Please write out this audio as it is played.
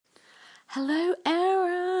Hello,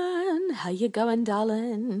 Aaron. How you going,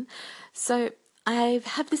 darling? So I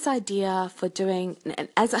have this idea for doing, and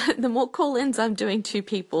the more call-ins I'm doing to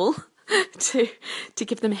people to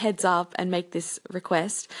give them heads up and make this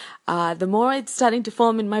request, the more it's starting to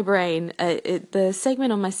form in my brain. The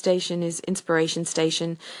segment on my station is Inspiration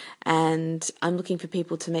Station, and I'm looking for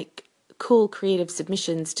people to make cool creative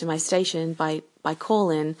submissions to my station by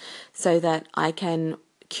call-in so that I can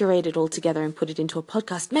curate it all together and put it into a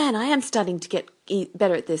podcast. Man, I am starting to get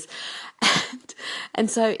better at this. And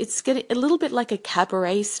so it's getting a little bit like a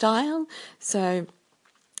cabaret style. So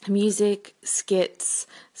music, skits,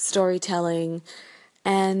 storytelling.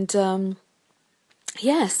 And so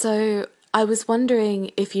I was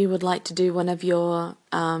wondering if you would like to do one of your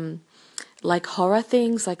like horror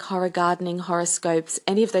things, like horror gardening, horoscopes,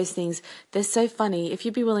 any of those things. They're so funny. If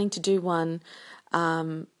you'd be willing to do one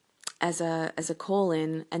as a call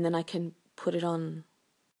in, and then I can put it on.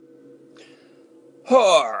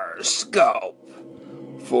 Horoscope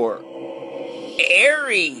for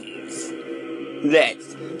Aries.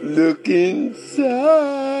 Let's look inside.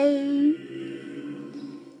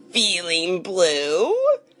 Feeling blue?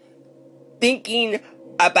 Thinking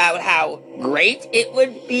about how great it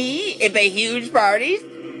would be if a huge party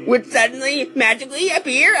would suddenly magically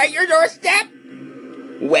appear at your doorstep?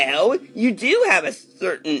 Well, you do have a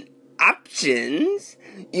certain options.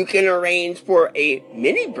 You can arrange for a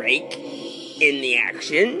mini break in the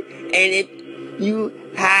action, and if you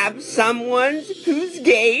have someone who's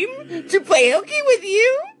game to play hooky with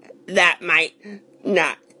you, that might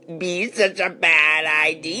not be such a bad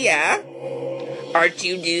idea. Aren't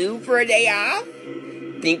you due for a day off?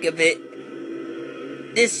 Think of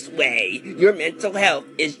it this way. Your mental health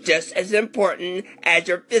is just as important as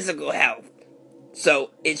your physical health. So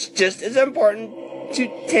it's just as important to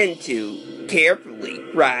tend to carefully,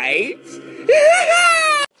 right?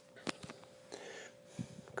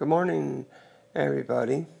 Good morning,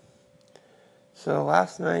 everybody. So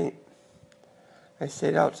last night, I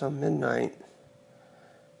stayed out till midnight,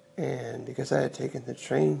 and because I had taken the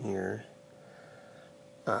train here,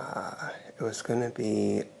 it was going to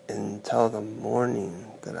be until the morning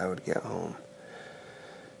that I would get home.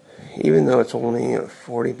 Even though it's only a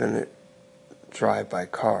 40-minute drive by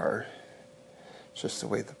car, it's just the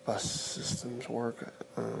way the bus systems work.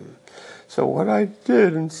 So what I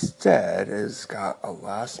did instead is got a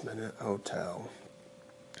last-minute hotel.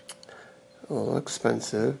 A little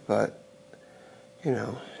expensive, but,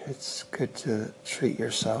 it's good to treat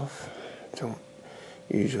yourself. Don't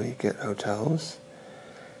usually get hotels.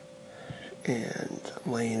 And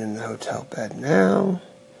I'm laying in the hotel bed now,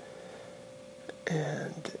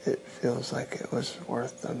 and it feels like it was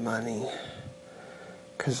worth the money,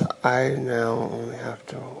 because I now only have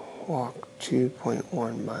to walk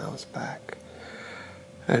 2.1 miles back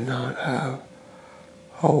and not have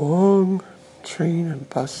a long train and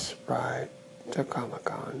bus ride to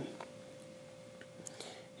Comic-Con.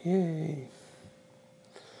 Yay.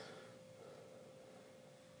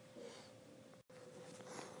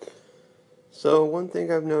 So one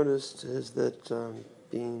thing I've noticed is that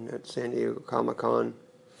being at San Diego Comic-Con,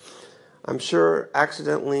 I'm sure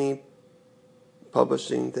accidentally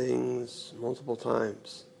publishing things multiple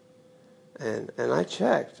times. And I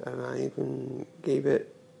checked, and I even gave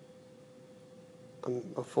it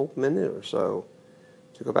a full minute or so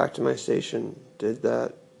to go back to my station. Did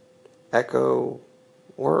that echo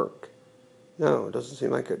work? No, it doesn't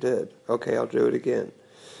seem like it did. Okay, I'll do it again.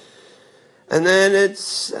 And then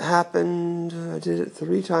it's happened, I did it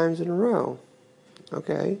 3 times in a row.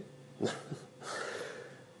 Okay.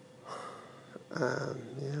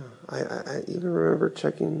 I even remember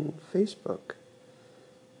checking Facebook.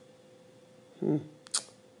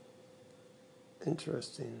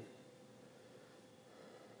 Interesting.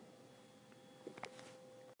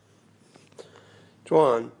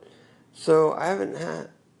 Juan, so I haven't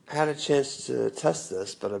had a chance to test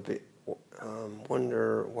this, but I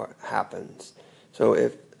wonder what happens. So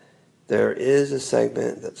if there is a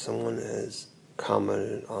segment that someone has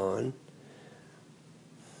commented on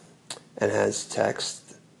and has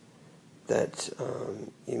text that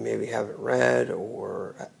you maybe haven't read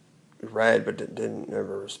or read but didn't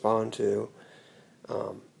never respond to,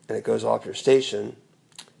 and it goes off your station,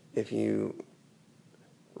 if you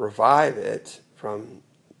revive it from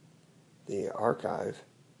the archive,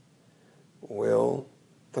 will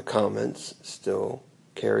the comments still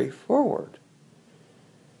carry forward?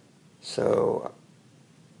 So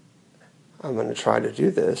I'm going to try to do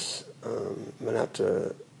this. I'm going to have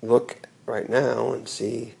to look right now and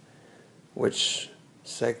see which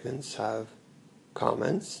segments have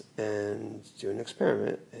comments and do an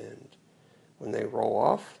experiment. And when they roll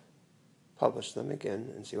off, publish them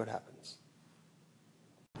again and see what happens.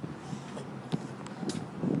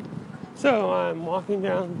 So I'm walking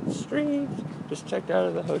down the street, just checked out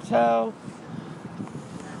of the hotel.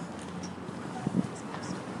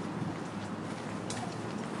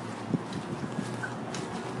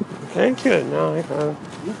 Okay, good. Now I have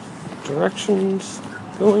directions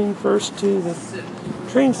going first to the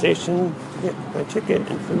train station, get my ticket,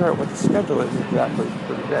 and figure out what the schedule is exactly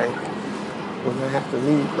for today, when I have to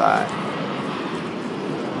leave by.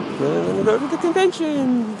 Then I'm going to go to the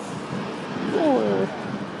convention, or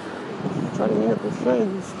try to meet up with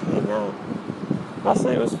friends, hang out. Last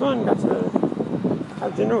night was fun, got to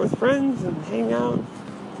have dinner with friends and hang out,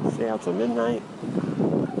 stay out till midnight.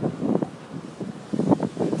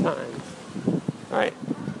 Good times. Alright,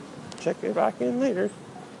 check it back in later.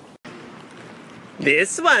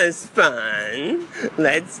 This was fun.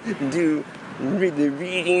 Let's do the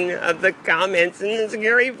reading of the comments in the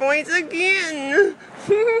scary voice again.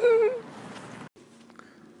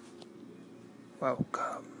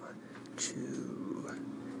 Welcome to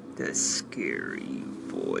the scary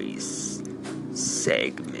voice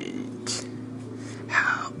segment.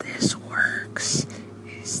 How this works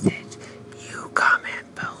is that you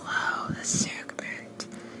comment below the segment,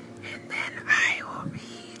 and then I will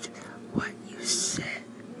read what you said,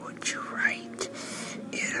 what you write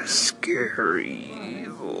in a scary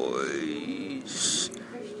voice.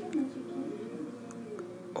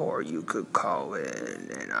 Or you could call in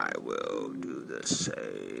and I will do the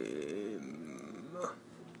same.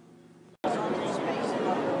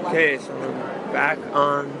 Okay, so I'm back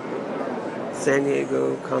on San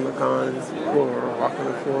Diego Comic-Con's floor, walking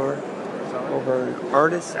the floor over an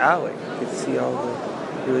artist alley. You can see all the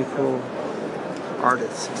really cool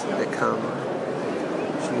artists that come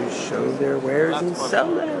to show their wares and sell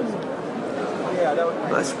them.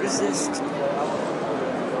 Must resist.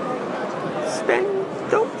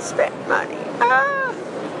 Don't spend money.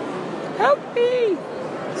 Help me.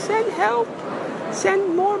 Send help.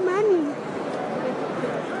 Send more money.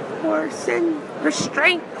 Or send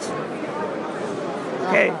restraint.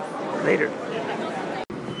 Okay, later.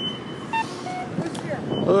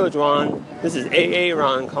 Hello, Juan. This is AA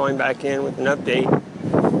Ron calling back in with an update.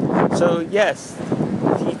 So, yes,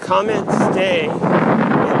 the comments stay in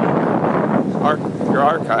your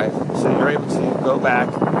archive, so you're able to go back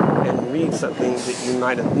and read something that you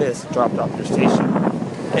might have missed dropped off your station.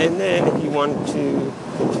 And then if you wanted to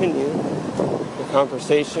continue the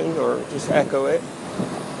conversation or just echo it,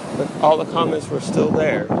 but all the comments were still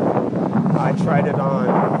there. I tried it on.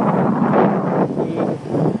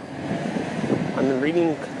 I'm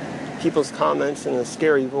reading people's comments in a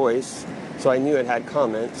scary voice, so I knew it had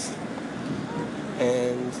comments.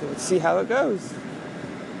 And let's see how it goes.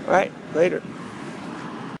 Alright, later.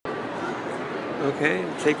 Okay,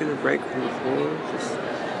 I'm taking a break from the floor, just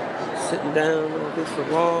sitting down against the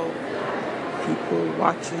wall, people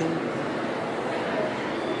watching.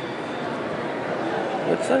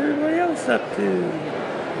 What's everybody else up to?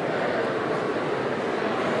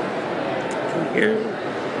 From here,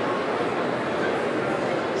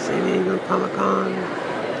 San Diego Comic-Con,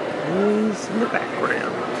 noise in the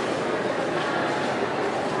background.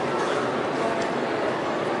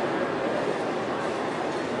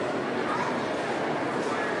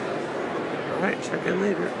 Alright, check in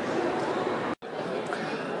later.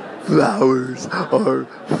 Flowers are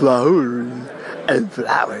flowery, and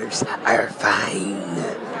flowers are fine.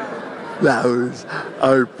 Flowers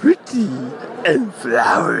are pretty, and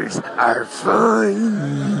flowers are fine.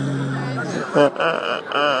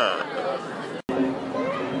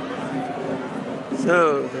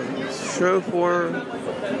 So, the show floor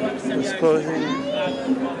was closing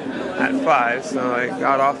at 5, so I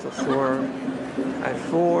got off the floor at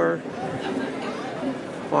 4.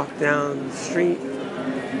 Walked down the street,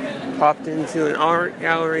 popped into an art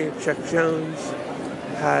gallery of Chuck Jones,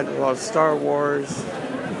 had a lot of Star Wars,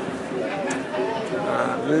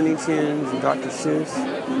 Looney Tunes, and Dr. Seuss,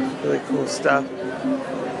 really cool stuff.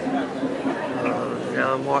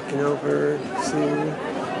 Now I'm walking over to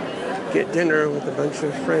get dinner with a bunch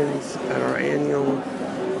of friends at our annual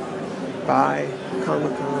Buy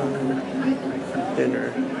Comic-Con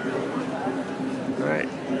dinner. Alright.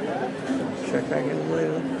 Check back in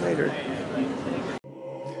later.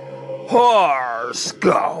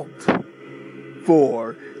 Horoscope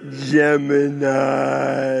for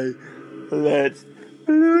Gemini. Let's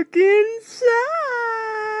look inside.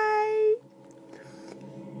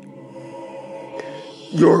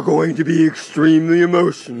 You're going to be extremely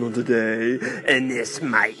emotional today, and this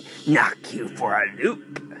might knock you for a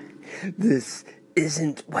loop. This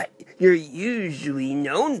isn't what you're usually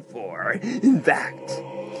known for. In fact,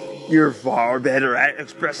 You're far better at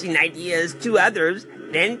expressing ideas to others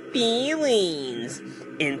than feelings.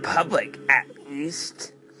 In public, at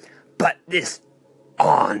least. But this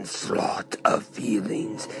onslaught of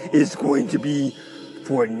feelings is going to be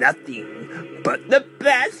for nothing but the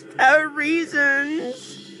best of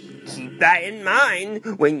reasons. Keep that in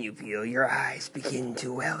mind when you feel your eyes begin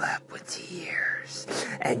to well up with tears.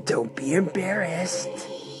 And don't be embarrassed,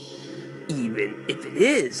 even if it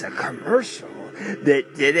is a commercial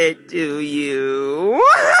that did it to you.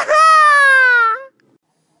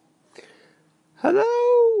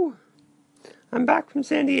 Hello! I'm back from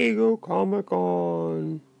San Diego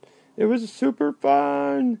Comic-Con. It was super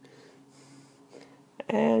fun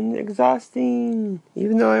and exhausting,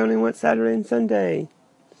 even though I only went Saturday and Sunday.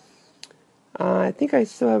 I think I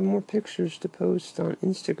still have more pictures to post on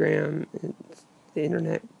Instagram. The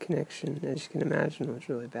internet connection, as you can imagine, was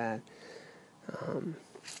really bad.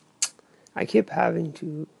 I kept having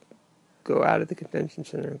to go out of the convention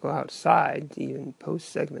center and go outside to even post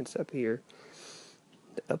segments up here.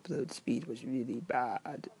 The upload speed was really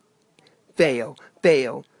bad. Fail.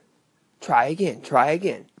 Try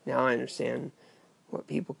again. Now I understand what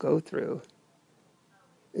people go through.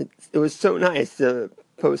 It was so nice to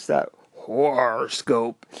post that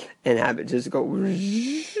horoscope and have it just go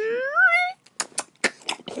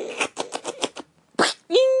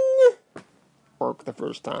work the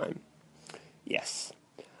first time. Yes.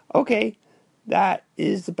 Okay, that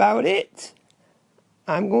is about it.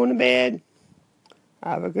 I'm going to bed.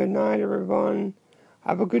 Have a good night, everyone.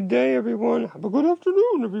 Have a good day, everyone. Have a good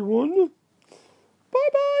afternoon, everyone.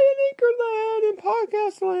 Bye-bye in Anchorland and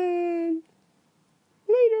Podcast Land.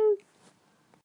 Later.